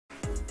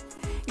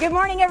Good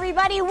morning,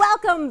 everybody.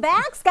 Welcome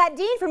back. Scott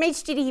Dean from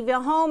HGTV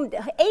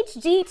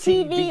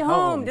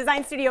Home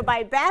Design Studio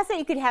by Bassett.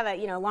 You could have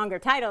a longer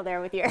title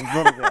there with your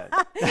a little bit.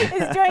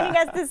 is joining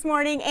us this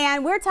morning,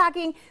 and we're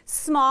talking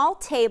small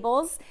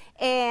tables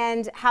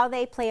and how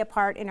they play a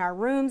part in our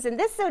rooms. And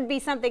this would be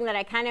something that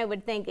I kind of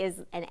would think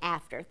is an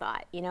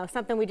afterthought,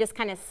 something we just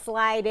kind of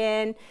slide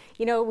in.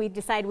 We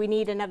decide we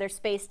need another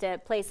space to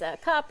place a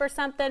cup or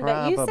something,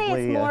 but you say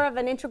it's more of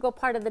an integral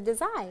part of the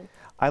design.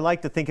 I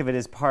like to think of it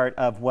as part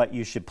of what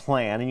you should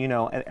plan,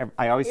 and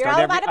I always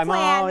I'm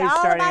always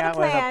starting out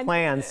with a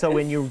plan. So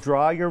when you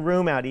draw your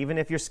room out, even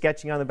if you're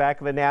sketching on the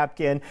back of a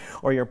napkin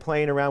or you're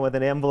playing around with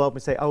an envelope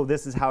and say, oh,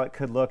 this is how it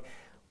could look,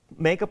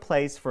 make a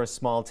place for a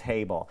small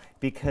table,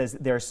 because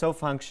they're so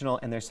functional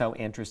and they're so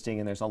interesting,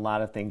 and there's a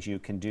lot of things you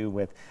can do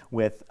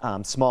with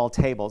small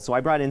tables. So I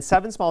brought in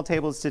 7 small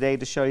tables today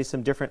to show you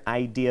some different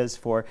ideas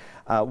for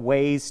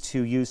ways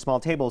to use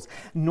small tables.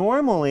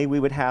 Normally we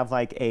would have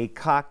like a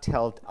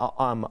cocktail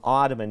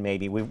ottoman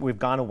maybe. We've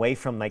gone away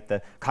from like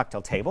the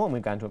cocktail table and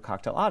we've gone to a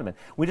cocktail ottoman.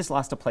 We just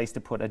lost a place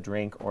to put a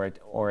drink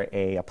or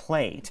a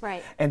plate.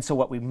 Right. And so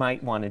what we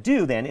might want to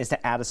do then is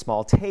to add a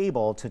small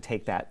table to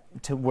take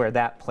that to where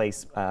that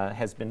place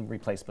has been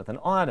replaced with an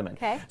ottoman.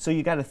 Okay. So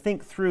you got to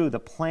think through the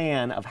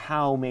plan of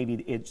how maybe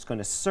it's going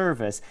to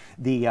service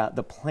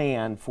the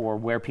plan for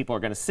where people are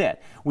going to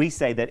sit. We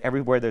say that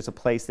everywhere there's a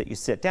place that you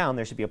sit down,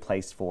 there should be a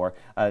place for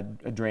a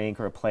drink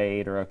or a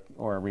plate or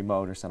a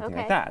remote or something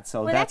like that.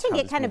 So well, that's that can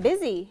get kind of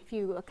busy if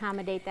you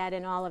accommodate that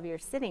in all of your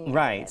sitting areas.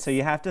 Right. So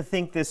you have to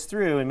think this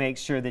through and make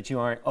sure that you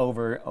aren't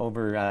over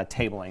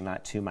tabling,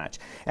 not too much.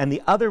 And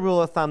the other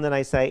rule of thumb that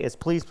I say is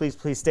please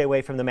stay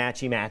away from the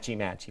matchy.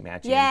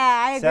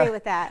 Yeah, I agree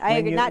with that. I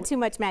agree. Not too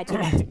much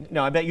matchy.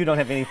 No, I bet you don't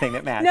have anything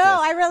that matches. No,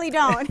 I really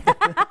don't.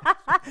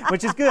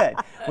 Which is good,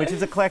 which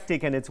is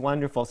eclectic, and it's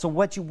wonderful. So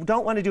what you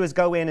don't want to do is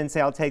go in and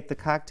say, I'll take the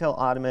cocktail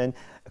ottoman,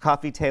 a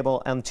coffee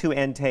table, and 2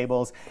 end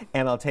tables,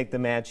 and I'll take the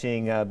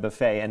matching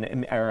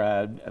buffet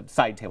or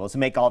side tables and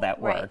make all that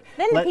work. Right.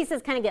 Then the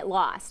pieces kind of get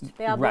lost.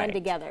 They all blend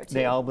together, too.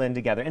 They all blend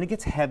together, and it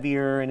gets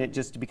heavier, and it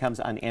just becomes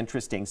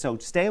uninteresting. So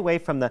stay away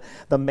from the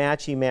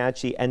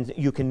matchy, and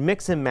you can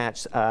mix and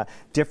match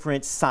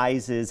different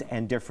sizes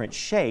and different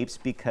shapes,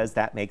 because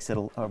that makes it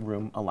a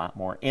room a lot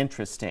more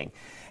interesting.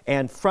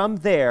 And from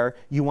there,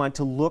 you want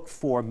to look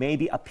for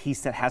maybe a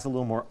piece that has a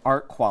little more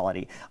art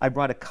quality. I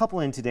brought a couple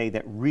in today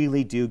that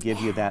really do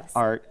give you that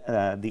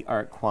the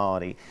art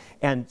quality.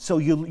 And so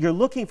you're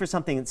looking for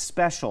something that's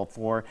special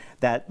for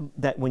that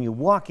when you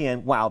walk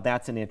in, wow,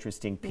 that's an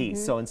interesting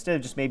piece. So instead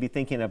of just maybe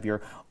thinking of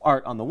your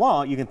art on the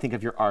wall, you can think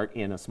of your art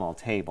in a small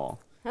table.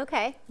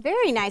 Okay,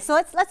 very nice.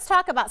 So let's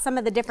talk about some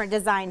of the different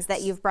designs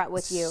that you've brought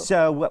with you.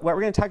 So what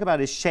we're going to talk about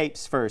is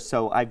shapes first.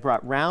 So I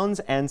brought rounds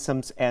and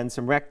some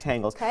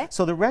rectangles. Okay.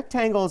 So the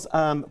rectangles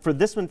for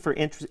this one, for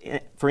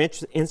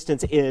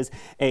instance, is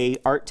a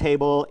art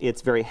table.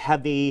 It's very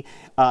heavy,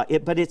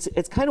 but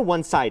it's kind of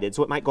one-sided,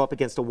 so it might go up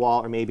against a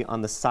wall or maybe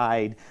on the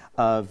side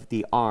of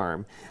the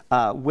arm.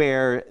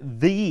 Where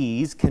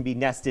these can be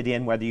nested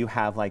in, whether you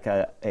have like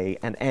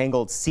an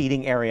angled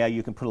seating area,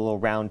 you can put a little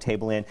round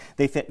table in.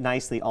 They fit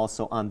nicely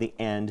also on the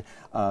end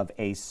of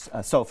a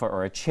sofa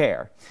or a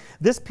chair.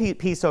 This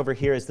piece over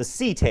here is the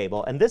C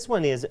table, and this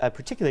one is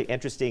particularly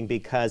interesting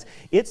because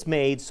it's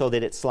made so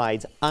that it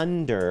slides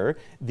under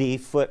the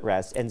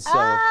footrest, and so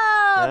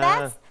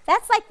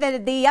that's like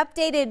the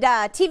updated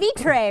TV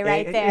tray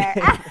right there.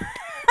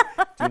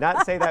 Do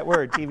not say that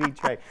word, TV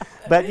tray.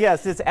 But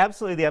yes, it's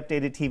absolutely the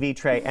updated TV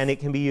tray, and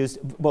it can be used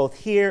both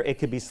here. It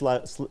could be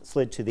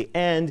slid to the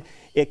end.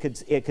 It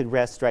could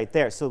rest right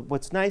there. So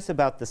what's nice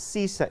about the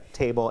C-set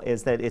table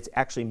is that it's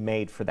actually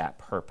made for that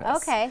purpose.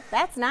 Okay,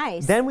 that's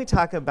nice. Then we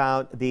talk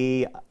about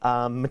the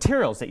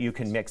materials that you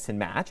can mix and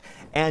match,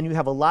 and you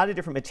have a lot of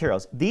different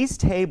materials. These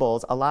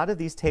tables, a lot of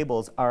these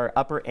tables are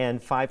upper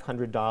end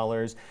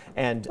 $500,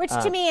 and which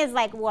to me is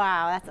like,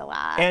 wow, that's a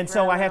lot. And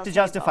so I have to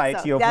justify it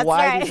to you of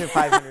why these are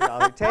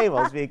 $500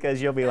 tables,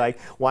 because you'll be like,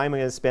 why am I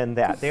going to spend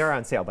that? They are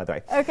on sale, by the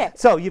way. Okay.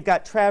 So you've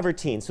got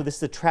travertine. So this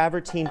is the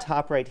travertine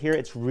top right here.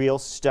 It's real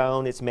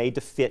stone. It's made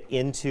to fit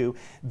into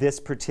this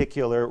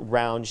particular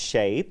round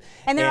shape.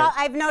 And they're all,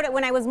 I've noted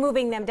when I was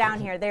moving them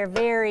down here, they're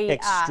very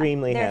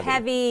extremely heavy. They're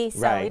heavy,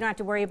 so you don't have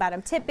to worry about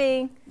them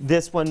tipping.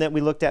 This one that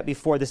we looked at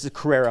before, this is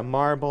Carrara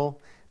marble.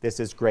 This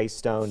is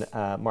Greystone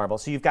marble.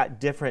 So you've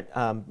got different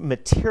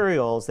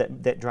materials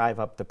that drive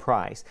up the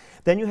price.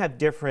 Then you have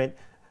different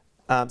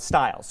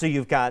styles. So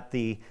you've got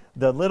the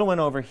little one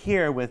over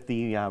here with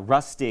the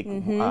rustic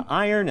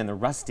iron and the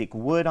rustic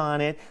wood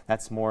on it.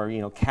 That's more,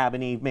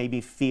 cabiny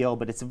maybe feel,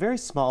 but it's a very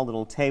small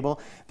little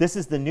table. This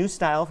is the new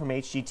style from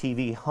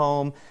HGTV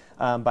Home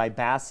by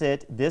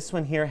Bassett. This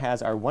one here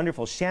has our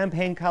wonderful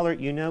champagne color.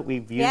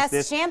 We've used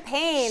this. Yes,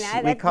 champagne.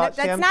 That's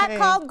champagne. Not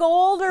called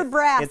gold or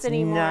brass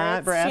anymore. It's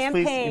not brass,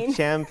 champagne. Please,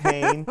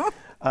 champagne.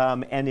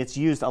 And it's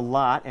used a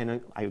lot, and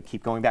I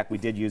keep going back. We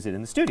did use it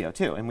in the studio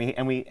too,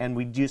 and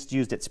we just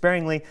used it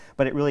sparingly,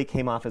 but it really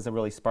came off as a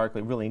really sparkly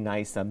sparkly, really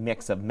nice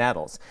mix of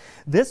metals.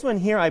 This one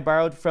here I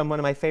borrowed from one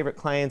of my favorite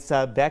clients,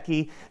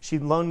 Becky. She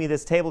loaned me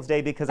this table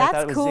today because I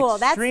thought it was cool.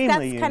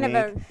 extremely unique. Kind of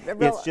a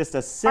real it's just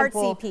a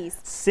simple, artsy piece.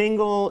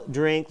 single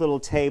drink little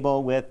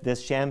table with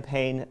this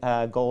champagne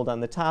gold on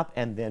the top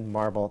and then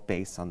marble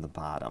base on the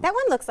bottom. That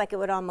one looks like it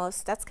would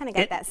almost, that's kind of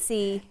got that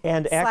C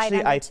And slide actually,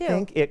 on I it too.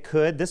 think it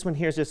could. This one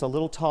here is just a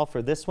little tall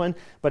for this one,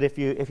 but if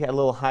you had a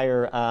little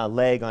higher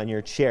leg on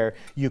your chair,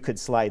 you could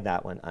slide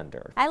that one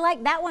under. I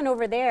like that one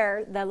over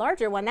there, the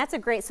larger one. That's a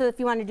great, so if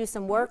you want to do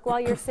some work while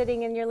you're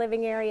sitting in your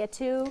living area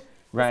too,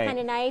 Right. it's kind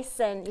of nice,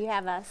 and you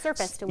have a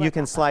surface to work You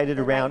can off slide of it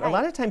the right around. A height.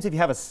 lot of times if you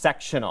have a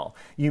sectional,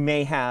 you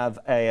may have,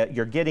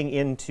 you're getting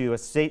into a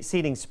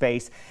seating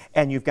space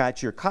and you've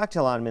got your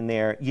cocktail ottoman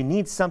there. You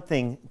need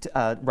something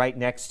right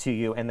next to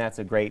you, and that's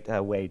a great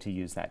way to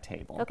use that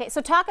table. Okay, so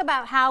talk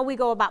about how we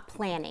go about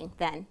planning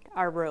then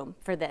our room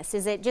for this.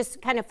 Is it just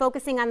kind of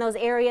focusing on those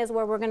areas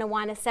where we're going to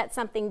want to set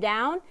something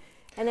down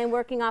and then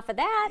working off of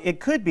that? It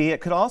could be.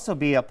 It could also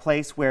be a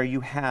place where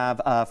you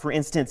have, for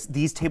instance,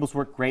 these tables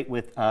work great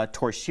with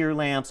torchère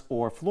lamps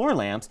or floor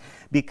lamps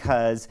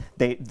because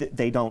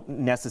they don't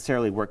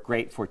necessarily work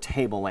great for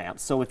table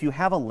lamps. So if you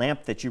have a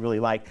lamp that you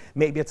really like,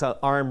 maybe it's an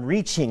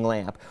arm-reaching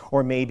lamp,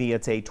 or maybe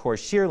it's a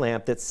torchère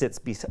lamp that sits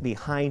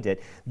behind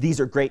it.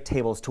 These are great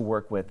tables to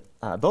work with.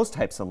 Those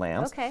types of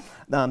lamps. Okay.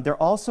 They're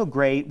also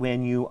great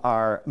when you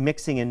are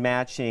mixing and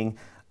matching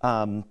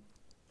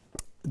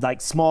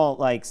like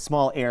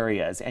small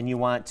areas, and you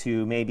want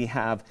to maybe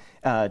have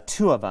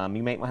two of them.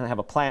 You might want to have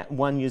a plant,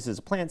 one used as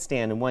a plant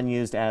stand and one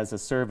used as a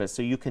service.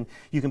 So you can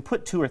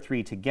put two or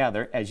three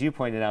together, as you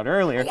pointed out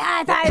earlier.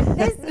 Yeah, I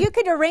thought you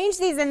could arrange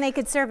these and they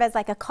could serve as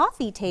like a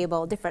coffee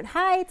table, different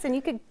heights, and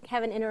you could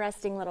have an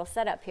interesting little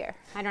setup here.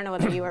 I don't know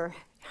whether you were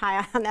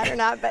high on that or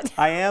not, but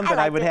I am, but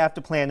I would liked it. have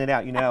to plan it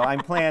out. You know, I'm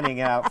planning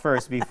it out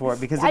first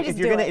because I if just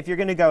you're do it. if you're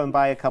gonna go and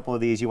buy a couple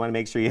of these, you want to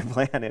make sure you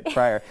plan it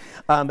prior.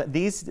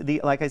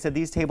 Like I said,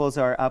 these tables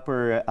are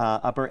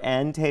upper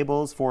end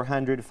tables,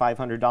 $400 to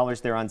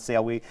 $500. They're on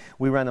sale. We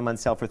run them on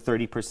sale for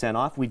 30%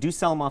 off. We do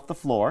sell them off the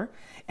floor,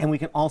 and we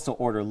can also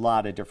order a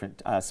lot of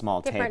different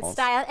small different tables.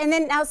 style. And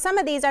then now some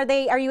of these,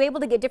 are you able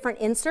to get different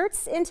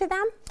inserts into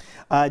them?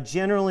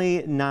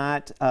 Generally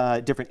not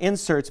different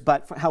inserts,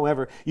 but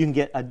however, you can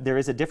get there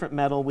is a different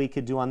metal we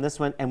could do on this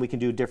one, and we can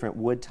do a different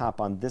wood top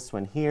on this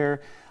one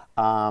here.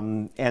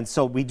 And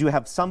so we do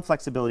have some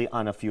flexibility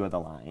on a few of the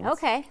lines.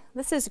 Okay,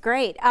 this is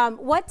great.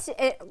 What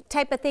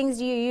type of things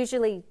do you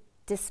usually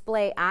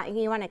display?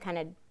 You want to kind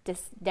of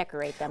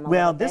decorate them a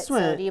little bit.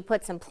 So do you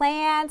put some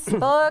plants,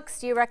 books?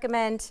 Do you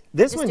recommend?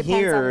 This one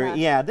here,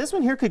 yeah, this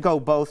one here could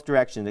go both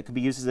directions. It could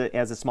be used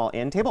as a small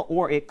end table,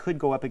 or it could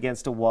go up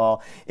against a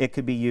wall. It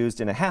could be used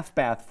in a half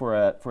bath for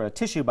a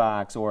tissue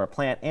box, or a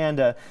plant and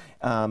a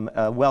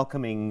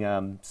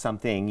welcoming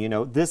something. You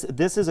know,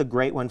 this is a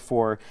great one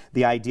for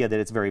the idea that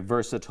it's very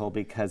versatile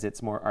because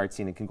it's more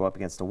artsy and it can go up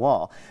against a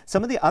wall.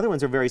 Some of the other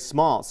ones are very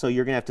small, so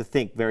you're going to have to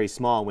think very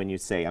small when you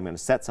say, I'm going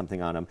to set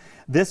something on them.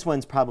 This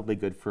one's probably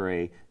good for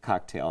a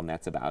cocktail, and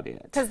that's about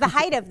it. Because the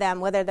height of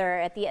them, whether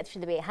they're at the edge,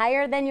 should they be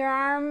higher than your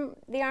arm,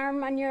 the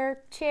arm on your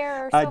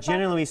chair or sofa?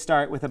 Generally, we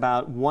start with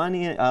about 1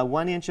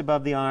 inch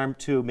above the arm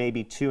to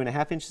maybe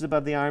 2.5 inches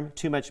above the arm.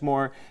 Too much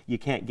more, you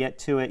can't get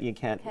to it, you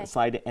can't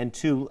slide it. And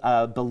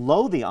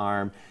below the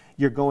arm,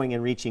 you're going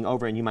and reaching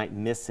over, and you might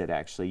miss it,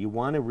 actually. You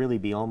want to really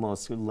be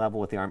almost level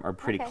with the arm or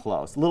pretty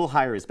close. A little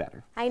higher is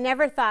better. I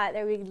never thought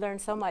that we'd learn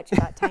so much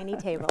about tiny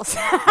tables.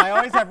 I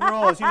always have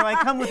rules. You know, I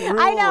come with rules.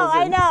 I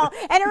know.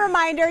 And a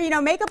reminder, you know,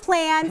 make a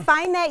plan,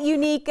 find that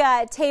unique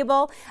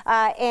table,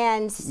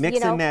 and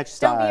mix and match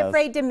don't be styles.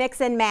 afraid to mix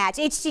and match.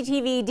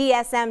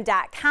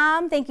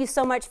 HGTVDSM.com. Thank you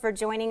so much for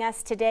joining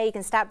us today. You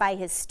can stop by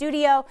his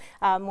studio.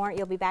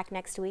 You'll be back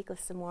next week with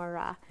some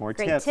more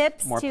great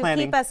tips more to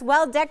planning. keep us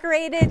well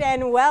decorated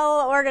and well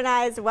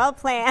organized, well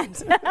planned.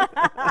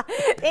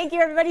 Thank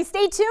you, everybody.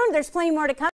 Stay tuned. There's plenty more to come.